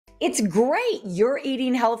It's great. You're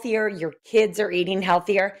eating healthier, your kids are eating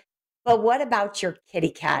healthier. But what about your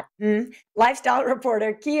kitty cat? Lifestyle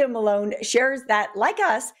reporter Kia Malone shares that, like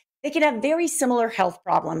us, they can have very similar health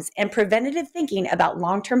problems, and preventative thinking about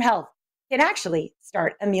long term health can actually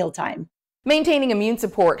start a mealtime. Maintaining immune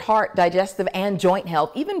support, heart, digestive, and joint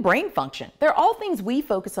health, even brain function. They're all things we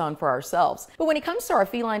focus on for ourselves. But when it comes to our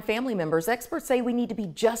feline family members, experts say we need to be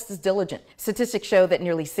just as diligent. Statistics show that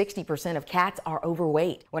nearly 60% of cats are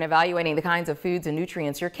overweight. When evaluating the kinds of foods and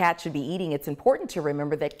nutrients your cat should be eating, it's important to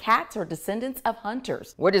remember that cats are descendants of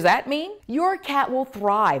hunters. What does that mean? Your cat will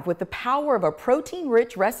thrive with the power of a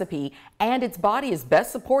protein-rich recipe, and its body is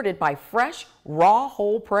best supported by fresh, raw,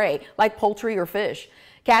 whole prey like poultry or fish.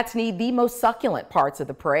 Cats need the most succulent parts of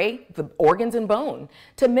the prey, the organs and bone,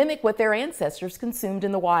 to mimic what their ancestors consumed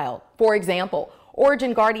in the wild. For example,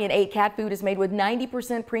 Origin Guardian 8 cat food is made with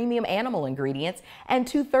 90% premium animal ingredients, and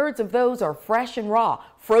 2/3 of those are fresh and raw,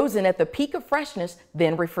 frozen at the peak of freshness,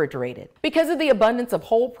 then refrigerated. Because of the abundance of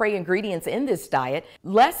whole prey ingredients in this diet,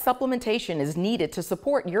 less supplementation is needed to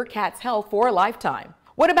support your cat's health for a lifetime.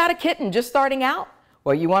 What about a kitten just starting out?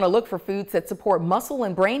 Well, you want to look for foods that support muscle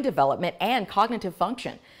and brain development and cognitive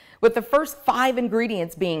function. With the first 5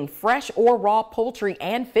 ingredients being fresh or raw poultry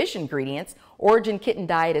and fish ingredients, Origin Kitten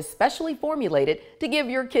Diet is specially formulated to give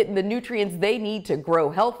your kitten the nutrients they need to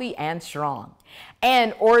grow healthy and strong.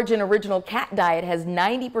 And Origin Original Cat Diet has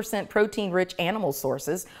 90% protein-rich animal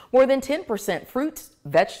sources, more than 10% fruits,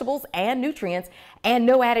 vegetables, and nutrients, and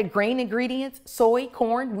no added grain ingredients, soy,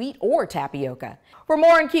 corn, wheat, or tapioca. For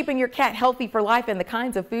more on keeping your cat healthy for life and the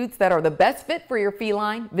kinds of foods that are the best fit for your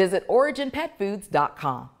feline, visit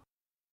originpetfoods.com.